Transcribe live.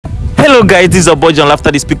Hello guys, this is your boy John Laughter,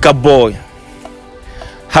 the speaker boy.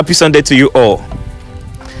 Happy Sunday to you all.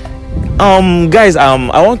 Guys, I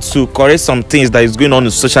want to correct some things that is going on in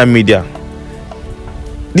social media.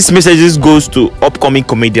 This message goes to upcoming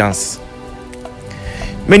comedians.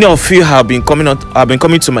 Many of you have been coming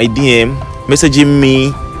to my DM, messaging me,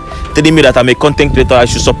 telling me that I'm a content creator, I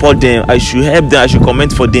should support them, I should help them, I should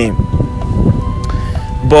comment for them.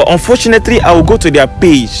 But unfortunately, I will go to their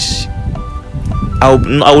page. I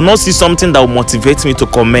will not see something that will motivate me to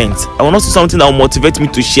comment. I will not see something that will motivate me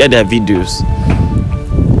to share their videos.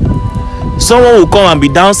 Someone will come and be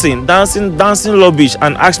dancing rubbish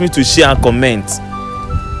and ask me to share and comment.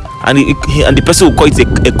 And the person will call it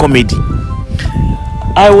a comedy.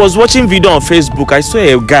 I was watching video on Facebook. I saw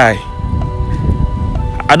a guy.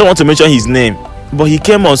 I don't want to mention his name, but he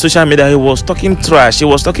came on social media. He was talking trash. He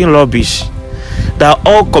was talking rubbish. That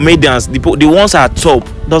all comedians, the ones at top,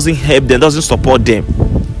 doesn't help them, doesn't support them.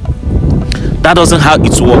 That doesn't how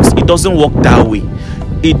it works. It doesn't work that way.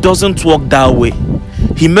 It doesn't work that way.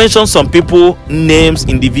 He mentioned some people names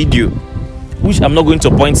in the video, which I'm not going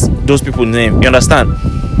to point those people's name. You understand?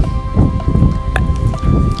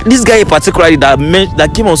 This guy particularly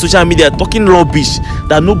that came on social media talking rubbish,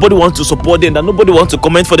 that nobody wants to support them, that nobody wants to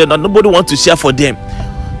comment for them, that nobody wants to share for them.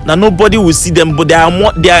 Now nobody will see them, but they are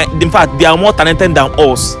more talented than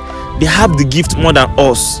us. They have the gift more than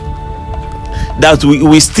us. That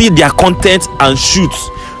we steal their content and shoot.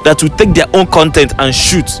 That we take their own content and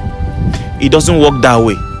shoot. It doesn't work that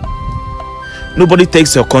way. Nobody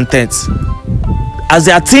takes your content. As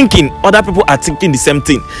they are thinking, other people are thinking the same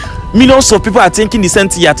thing. Millions of people are thinking the same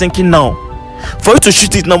thing you are thinking now. For you to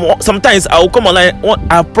shoot it now, sometimes I will come online.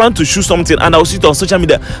 I plan to shoot something and I will see it on social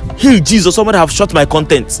media. Hey Jesus, somebody have shot my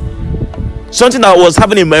content. Something that was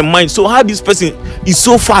having in my mind. So how this person is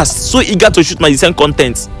so fast, so eager to shoot my same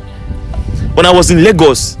content. When I was in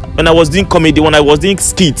Lagos, when I was doing comedy, when I was doing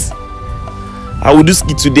skits, I will do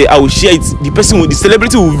skit today. I will share it. The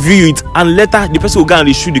celebrity will view it, and later the person will go and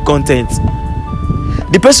reshoot the content.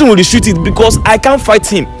 The person will reshoot it because I can't fight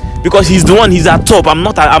him, because he's the one. He's at top. I'm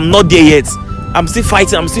not there yet. I'm still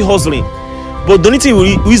fighting. I'm still hustling. But the only thing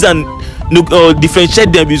we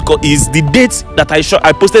differentiate them is the date that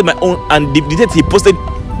I posted my own, and the date he posted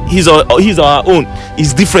his or her own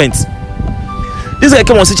is different. This guy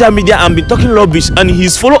came on social media and be talking rubbish, and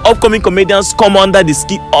his fellow upcoming comedians come under the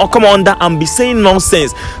skit or come under and be saying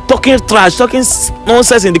nonsense, talking trash, talking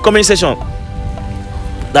nonsense in the comment section.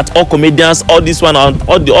 That all comedians, all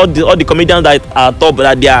the comedians that are top,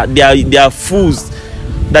 that they are fools,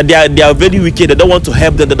 that they are very wicked. They don't want to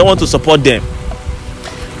help them. They don't want to support them.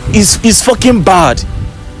 It's fucking bad.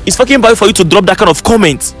 It's fucking bad for you to drop that kind of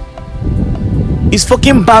comment. It's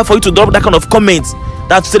fucking bad for you to drop that kind of comment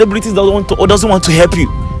that celebrities doesn't want to help you.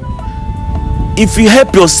 If you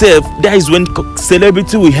help yourself, that is when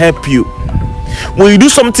celebrity will help you. When you do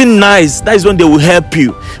something nice, that is when they will help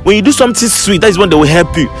you. When you do something sweet, that is when they will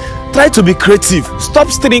help you. Try to be creative. Stop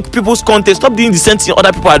stealing people's content. Stop doing the same thing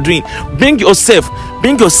other people are doing. Bring yourself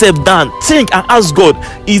down. Think and ask God,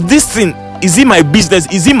 is it my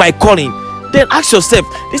business? Is it my calling? Then ask yourself,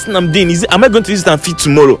 this thing I'm doing, am I going to use it and feed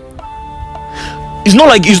tomorrow? It's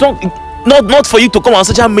not for you to come on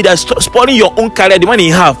social media spoiling your own career, the one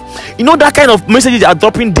you have. You know that kind of messages are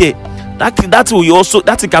dropping there. That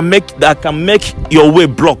can make your way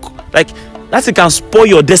block. Like that it can spoil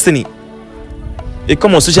your destiny. They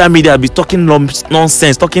come on social media, be talking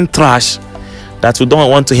nonsense, talking trash. That we don't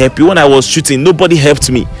want to help you. When I was shooting, nobody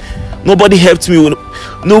helped me. Nobody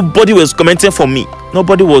was commenting for me.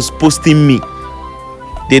 Nobody was posting me.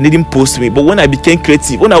 They didn't post me. But when I became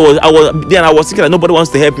creative, when I was thinking that nobody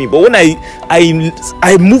wants to help me. But when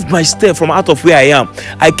I moved my step from out of where I am,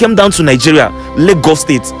 I came down to Nigeria, Lagos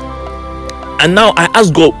State. And now I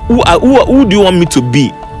ask God, who do you want me to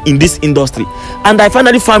be in this industry? And I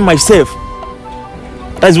finally found myself.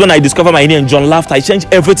 That's when I discovered my name, John Laughter. I changed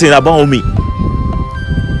everything about me.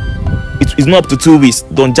 It's not up to 2 weeks.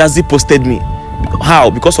 Don Jazzy posted me.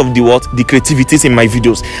 How? Because of the creativities in my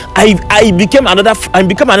videos. I became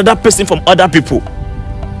another person from other people.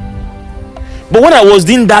 But when I was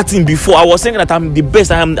doing that thing before, I was saying that I'm the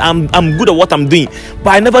best. I'm good at what I'm doing.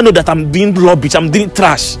 But I never know that I'm doing rubbish. I'm doing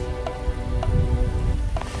trash.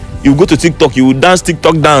 You go to TikTok, you will dance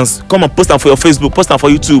TikTok dance, come and post them for your Facebook, post them for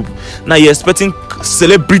YouTube. Now you're expecting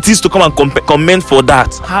celebrities to come and comment for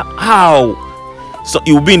that. How? So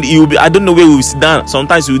you'll be I don't know where we will sit down.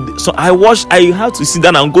 Sometimes I have to sit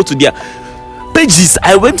down and go to their pages.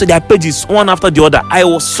 I went to their pages one after the other. I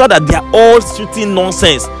saw that they are all shooting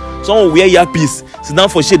nonsense. Some will wear earpiece, sit down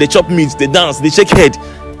for shade, they chop meat, they dance, they shake head.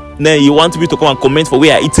 Then you want me to come and comment for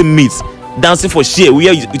where I eating meat. dancing for share with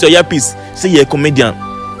your earpiece, say you're a comedian.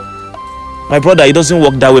 My brother, it doesn't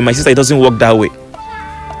work that way. My sister, it doesn't work that way.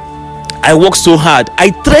 I work so hard.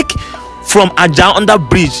 I trek from Ajah under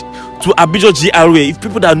bridge to Abijo GRA. If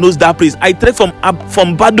people that knows that place, I trek from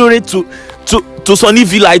Badore to Sunny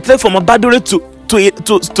Villa. I trek from Badore to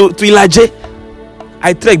Ilaje.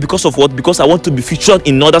 I trek because of what? Because I want to be featured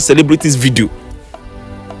in other celebrities' video.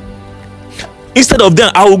 Instead of them,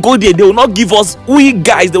 I will go there. They will not give us, we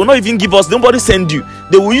guys, they will not even give us, nobody send you.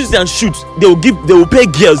 They will use them and shoot. They will pay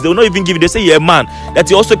girls. They will not even give you. They say you're a man, that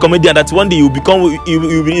you're also a comedian, that one day you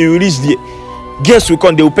will reach there. Girls will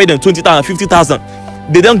come, they will pay them 20,000, 50,000.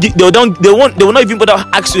 They will not even bother to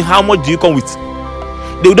ask you how much do you come with.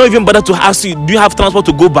 They will not even bother to ask you, do you have transport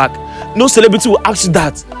to go back? No celebrity will ask you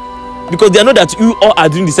that, because they know that you all are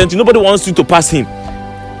doing the same thing. Nobody wants you to pass him.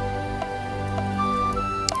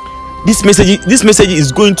 This message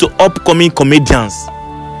is going to upcoming comedians.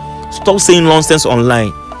 Stop saying nonsense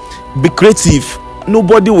online. Be creative.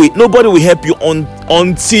 Nobody will help you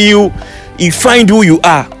until you find who you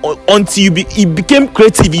are. Until you became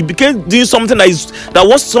creative. You became doing something that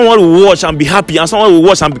what someone will watch and be happy, and someone will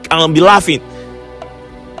watch and be laughing.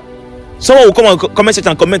 Someone will come on comment section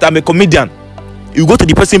and comment, I'm a comedian. You go to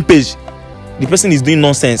the person page, the person is doing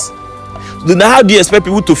nonsense. So now how do you expect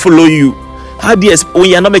people to follow you? How do you when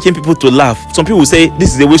you are not making people to laugh? Some people will say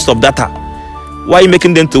this is a waste of data. Why are you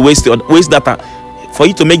making them to waste data? For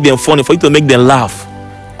you to make them funny, for you to make them laugh.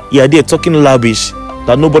 You are there talking rubbish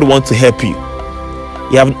that nobody wants to help you.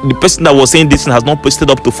 You have the person that was saying this has not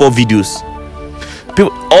posted up to 4 videos.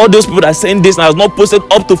 All those people that are saying this has not posted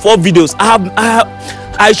up to 4 videos.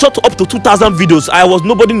 I shot up to 2,000 videos.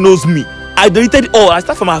 Nobody knows me. I deleted it all. I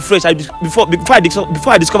start from afresh. Before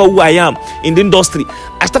I discover who I am in the industry,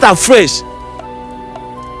 I start afresh.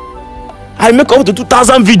 I make up to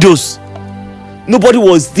 2,000 videos. Nobody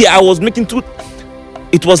was there. I was making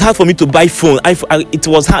it was hard for me to buy phone. It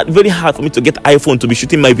was very hard for me to get iPhone to be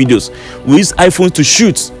shooting my videos. We use iPhones to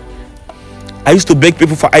shoot. I used to beg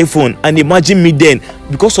people for iPhone, and imagine me then,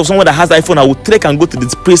 because of someone that has iPhone, I would trek and go to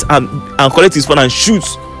this place and collect his phone and shoot.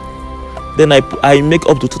 Then I make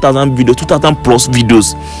up to 2,000 videos, 2,000 plus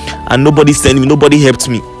videos, and nobody sent me, nobody helped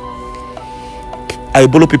me. I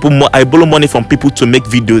borrow money from people to make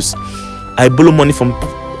videos. I borrow money from.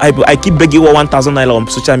 I keep begging for 1,000 naira on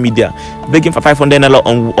social media, begging for 500 naira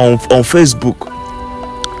on Facebook.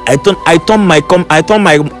 I turn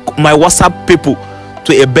my WhatsApp people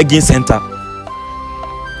to a begging center.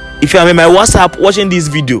 If you are in my WhatsApp watching this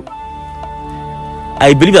video,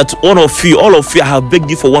 I believe that all of you, I have begged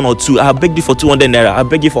you for 1 or 2. I have begged you for 200 naira. I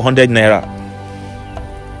beg you for 100 naira.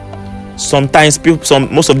 Sometimes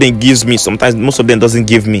most of them gives me. Sometimes most of them doesn't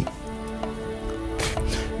give me.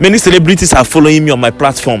 Many celebrities are following me on my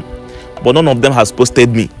platform, but none of them has posted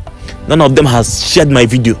me. None of them has shared my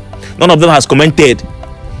video. None of them has commented.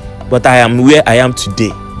 But I am where I am today.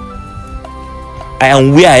 I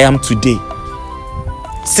am where I am today.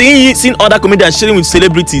 Seeing other comedians sharing with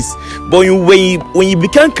celebrities, but when you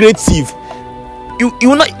become creative,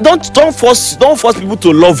 don't force people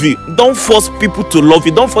to love you. Don't force people to love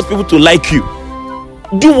you. Don't force people to like you.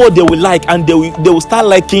 Do what they will like, and they will start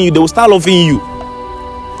liking you. They will start loving you.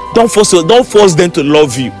 Don't force them to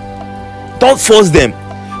love you. Don't force them.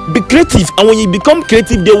 Be creative, and when you become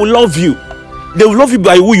creative, they will love you. They will love you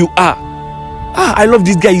by who you are. I love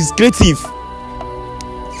this guy. He's creative.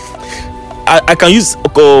 I can use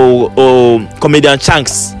comedian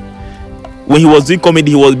Shanks. When he was doing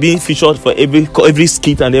comedy, he was being featured for every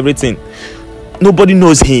skit and everything. Nobody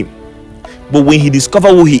knows him, but when he discovered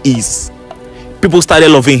who he is, people started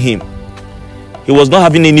loving him. He was not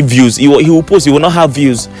having any views. He will post. He will not have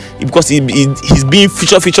views because he's being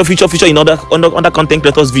featured in other content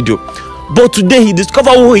creators' video. But today he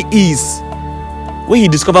discovered who he is. When he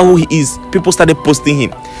discovered who he is, people started posting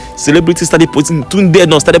him. Celebrities started posting. Tunde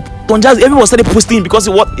no started. Tonjaz, everyone started posting him because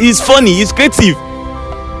he's funny. He's creative.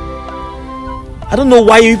 I don't know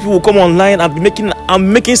why people will come online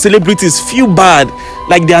and making celebrities feel bad,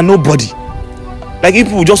 like they are nobody. Like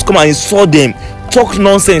people will just come and insult them, talk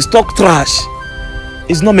nonsense, talk trash.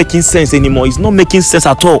 It's not making sense anymore. It's not making sense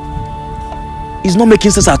at all. It's not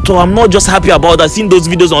making sense at all. I'm not just happy about that. Seeing those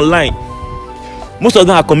videos online. Most of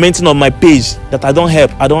them are commenting on my page that I don't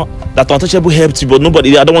help. That Untouchable helped you, but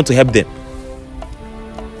nobody. I don't want to help them.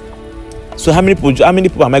 So how many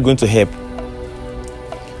people am I going to help?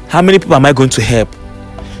 How many people am I going to help?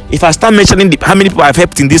 If I start mentioning how many people I've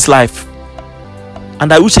helped in this life,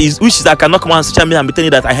 and I wish I cannot come on social media and be telling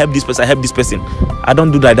you that I help this person, I help this person. I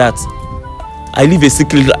don't do like that. I live a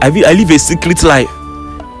secret. I live a secret life.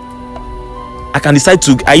 I can decide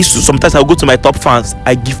to. Sometimes I'll go to my top fans.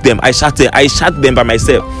 I give them. I shout them by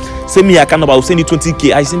myself. Send me account number. I'll send you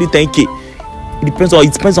 20k. I send you 10k. It depends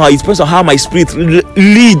on how my spirit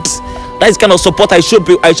leads. That is kind of support I show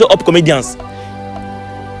up comedians.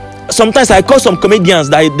 Sometimes I call some comedians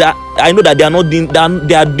that I know that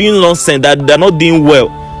they are doing nonsense, that they are not doing well.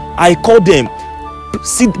 I call them,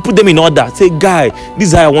 put them in order. Say, guy, this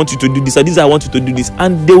is how I want you to do this, or this is how I want you to do this,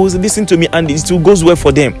 and they will listen to me, and it still goes well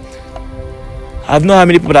for them. I've known how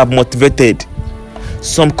many people I've motivated.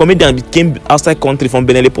 Some comedians came outside country from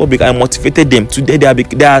Benin Republic. I motivated them. Today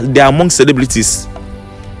they are among celebrities.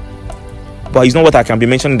 But it's not what I can be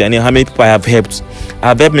mentioning their name. How many people I have helped?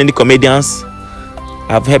 I've helped many comedians.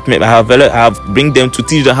 I have bring them to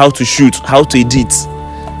teach them how to shoot, how to edit.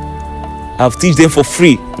 I've teach them for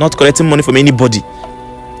free, not collecting money from anybody.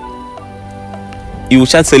 You will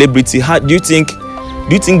chat celebrity. Do you think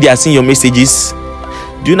they are seeing your messages?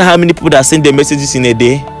 Do you know how many people that send their messages in a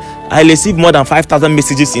day? I receive more than 5,000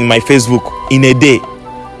 messages in my Facebook in a day.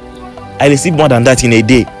 I receive more than that in a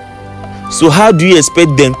day. So how do you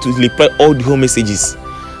expect them to reply all the whole messages?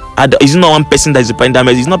 It's not one person that is replying that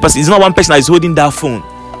message. It's not one person that is holding that phone.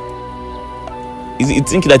 You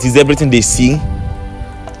think that is everything they see?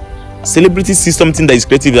 Celebrities see something that is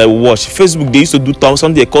creative that will watch. Facebook, they used to do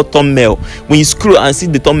something they call thumbnail. When you scroll and see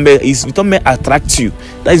the thumbnail attracts you.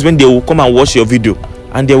 That is when they will come and watch your video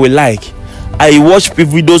and they will like. I watch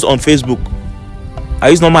videos on Facebook. I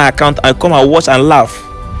use normal account. I come and watch and laugh.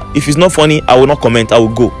 If it's not funny, I will not comment. I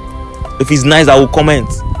will go. If it's nice, I will comment.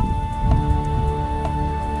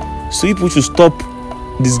 So people should stop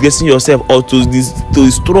disgracing yourself or to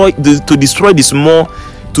destroy the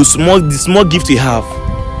small gift you have.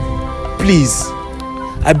 Please,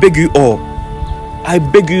 I beg you all. I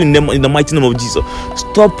beg you in the mighty name of Jesus.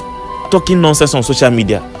 Stop talking nonsense on social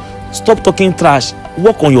media. Stop talking trash.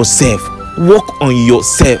 Work on yourself. Work on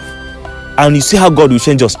yourself, and you see how God will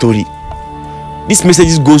change your story. This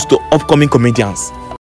message goes to upcoming comedians.